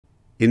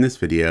In this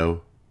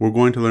video, we're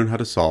going to learn how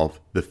to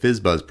solve the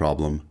Fizzbuzz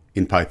problem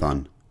in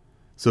Python.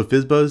 So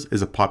Fizzbuzz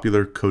is a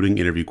popular coding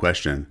interview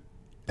question,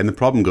 and the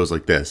problem goes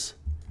like this.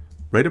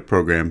 Write a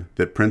program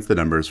that prints the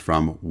numbers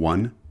from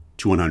 1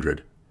 to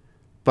 100,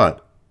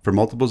 but for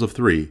multiples of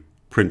 3,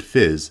 print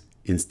Fizz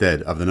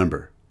instead of the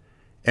number,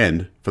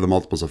 and for the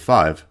multiples of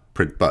 5,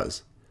 print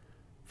Buzz.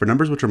 For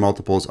numbers which are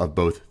multiples of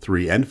both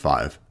 3 and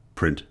 5,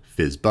 print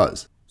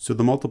Fizzbuzz. So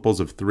the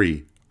multiples of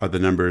 3 are the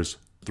numbers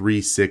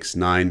 3, 6,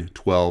 9,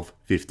 12,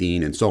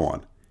 15, and so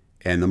on.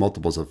 And the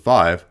multiples of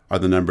 5 are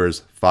the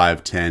numbers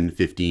 5, 10,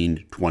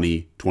 15,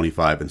 20,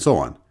 25, and so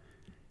on.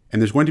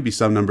 And there's going to be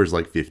some numbers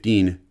like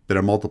 15 that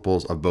are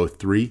multiples of both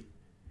 3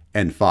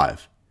 and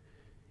 5.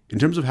 In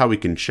terms of how we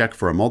can check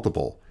for a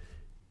multiple,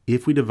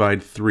 if we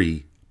divide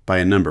 3 by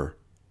a number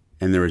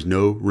and there is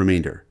no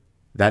remainder,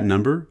 that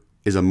number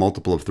is a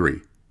multiple of 3.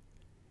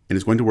 And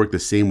it's going to work the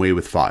same way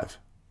with 5.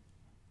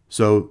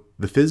 So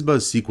the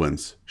Fizzbuzz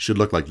sequence should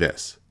look like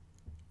this.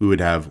 We would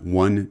have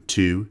 1,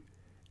 2,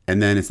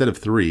 and then instead of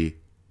 3,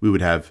 we would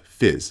have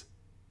Fizz,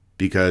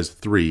 because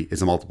 3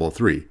 is a multiple of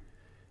 3.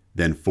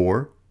 Then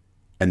 4,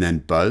 and then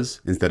Buzz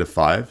instead of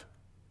 5,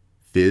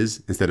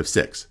 Fizz instead of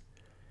 6.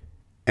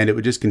 And it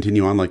would just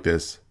continue on like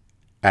this.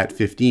 At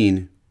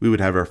 15, we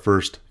would have our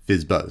first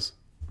Fizzbuzz.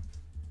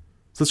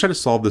 So let's try to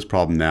solve this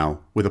problem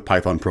now with a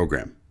Python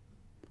program.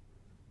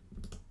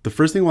 The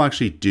first thing we'll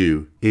actually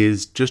do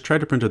is just try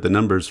to print out the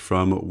numbers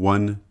from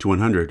 1 to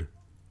 100.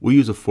 We'll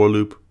use a for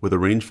loop with a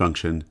range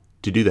function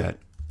to do that.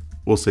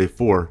 We'll say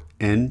for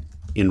n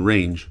in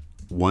range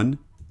 1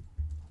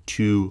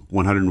 to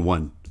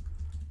 101.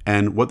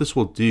 And what this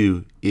will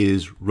do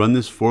is run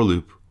this for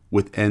loop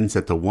with n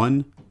set to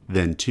 1,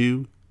 then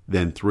 2,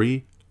 then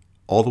 3,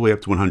 all the way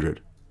up to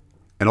 100.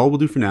 And all we'll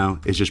do for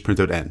now is just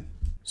print out n.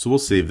 So we'll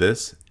save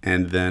this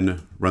and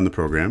then run the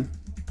program.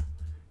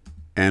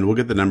 And we'll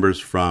get the numbers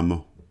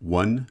from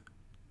 1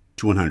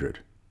 to 100.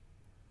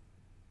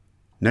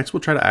 Next,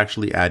 we'll try to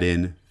actually add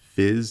in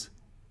Fizz,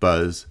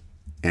 Buzz,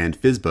 and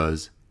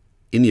Fizzbuzz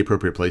in the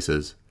appropriate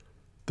places.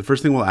 The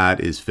first thing we'll add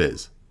is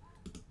Fizz.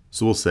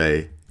 So we'll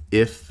say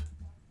if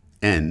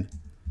n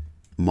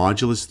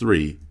modulus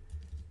 3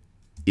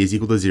 is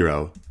equal to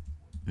 0,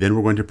 then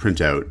we're going to print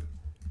out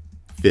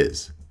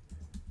Fizz.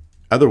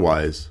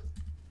 Otherwise,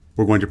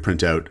 we're going to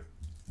print out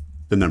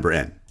the number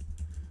n.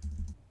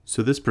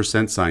 So this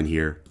 % sign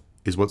here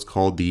is what's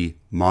called the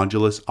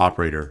Modulus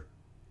Operator.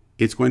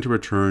 It's going to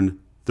return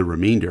the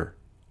remainder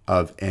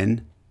of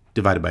n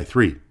divided by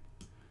 3.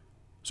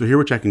 So here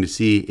we're checking to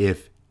see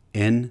if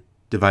n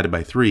divided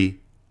by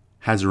 3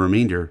 has a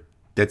remainder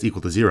that's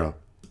equal to 0.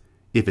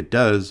 If it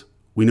does,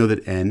 we know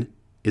that n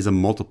is a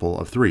multiple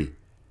of 3.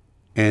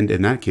 And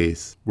in that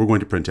case, we're going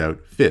to print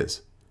out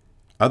Fizz.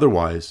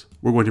 Otherwise,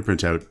 we're going to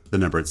print out the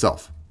number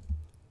itself.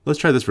 Let's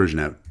try this version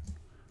out.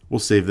 We'll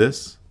save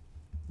this,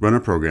 run our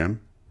program,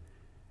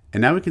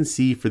 and now we can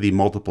see for the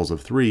multiples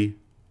of 3,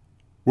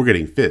 we're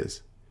getting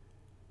Fizz.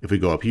 If we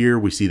go up here,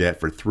 we see that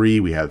for 3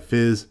 we have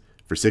Fizz,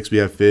 for 6 we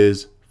have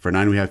Fizz, for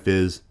 9 we have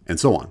Fizz, and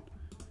so on.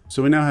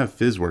 So we now have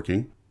Fizz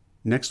working.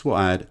 Next we'll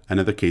add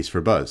another case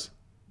for Buzz.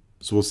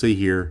 So we'll say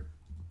here,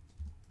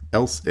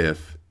 else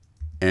if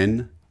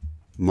n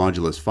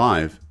modulus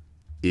 5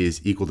 is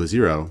equal to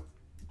 0,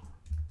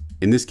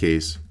 in this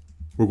case,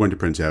 we're going to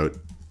print out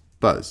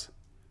Buzz.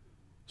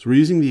 So we're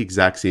using the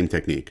exact same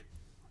technique.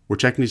 We're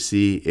checking to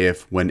see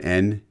if when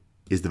n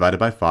is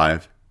divided by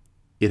 5,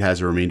 it has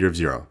a remainder of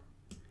 0.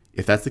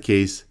 If that's the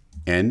case,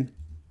 n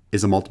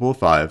is a multiple of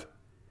 5,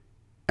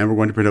 and we're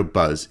going to print out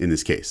Buzz in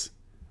this case.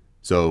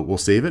 So we'll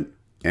save it,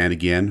 and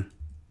again,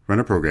 run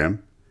a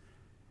program.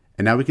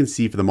 And now we can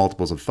see for the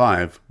multiples of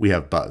 5, we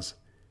have Buzz.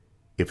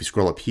 If we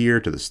scroll up here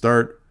to the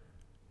start,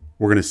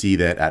 we're going to see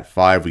that at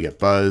 5 we get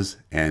Buzz,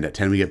 and at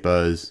 10 we get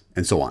Buzz,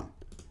 and so on.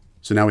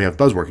 So now we have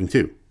Buzz working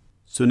too.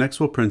 So next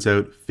we'll print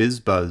out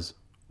Fizzbuzz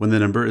when the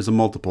number is a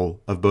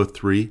multiple of both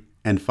 3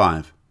 and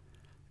 5.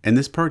 And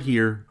this part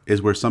here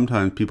is where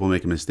sometimes people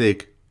make a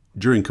mistake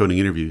during coding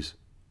interviews.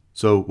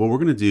 So what we're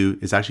going to do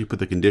is actually put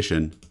the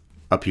condition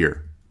up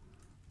here.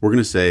 We're going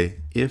to say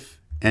if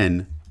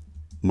n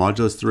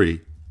modulus 3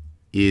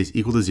 is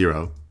equal to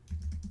 0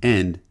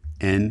 and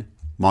n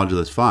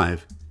modulus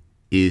 5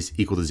 is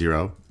equal to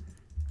 0,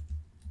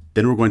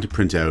 then we're going to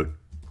print out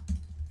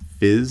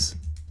Fizzbuzz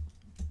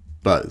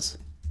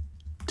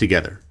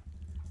together.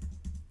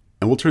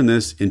 And we'll turn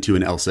this into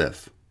an else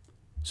if.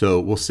 So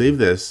we'll save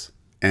this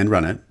and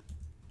run it.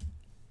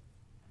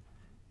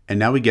 And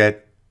now we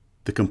get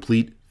the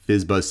complete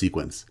Fizzbuzz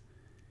sequence.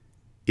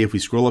 If we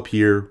scroll up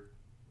here,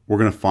 we're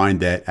going to find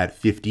that at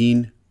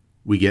 15,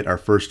 we get our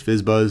first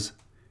Fizzbuzz,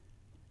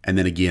 and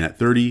then again at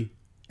 30,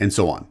 and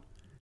so on.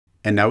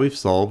 And now we've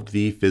solved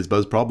the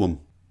Fizzbuzz problem.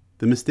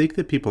 The mistake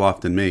that people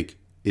often make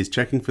is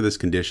checking for this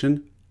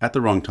condition at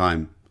the wrong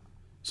time.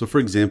 So for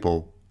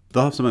example,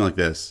 they'll have something like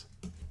this.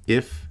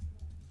 If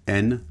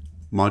n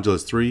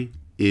modulus 3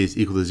 is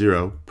equal to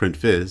 0, print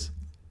Fizz,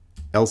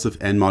 else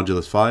if n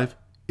modulus 5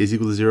 is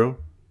equal to 0,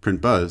 print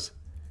Buzz.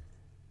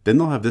 Then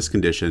they'll have this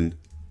condition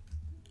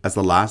as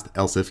the last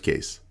else if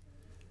case.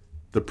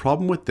 The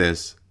problem with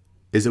this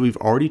is that we've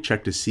already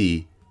checked to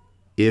see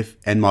if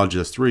n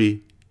modulus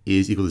 3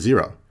 is equal to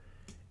 0.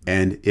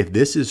 And if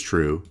this is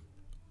true,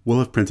 we'll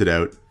have printed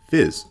out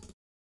Fizz.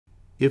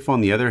 If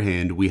on the other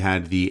hand, we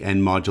had the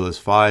n modulus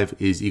 5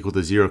 is equal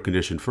to 0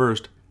 condition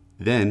first,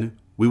 then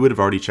we would have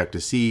already checked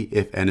to see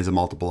if n is a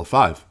multiple of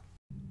 5.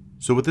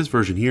 So with this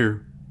version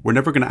here, we're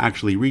never going to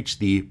actually reach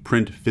the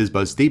print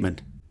Fizzbuzz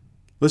statement.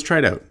 Let's try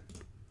it out.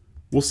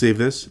 We'll save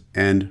this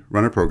and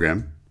run our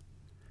program.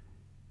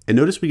 And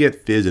notice we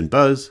get Fizz and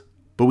Buzz,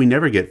 but we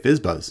never get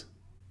Fizzbuzz.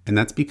 And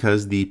that's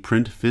because the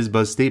print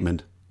Fizzbuzz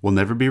statement will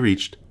never be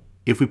reached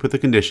if we put the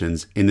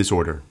conditions in this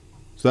order.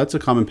 So that's a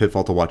common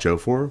pitfall to watch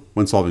out for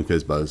when solving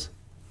Fizzbuzz.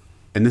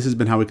 And this has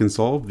been how we can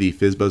solve the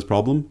Fizzbuzz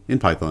problem in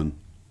Python.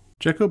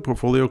 Check out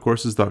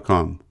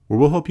portfoliocourses.com, where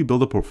we'll help you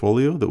build a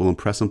portfolio that will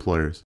impress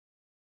employers.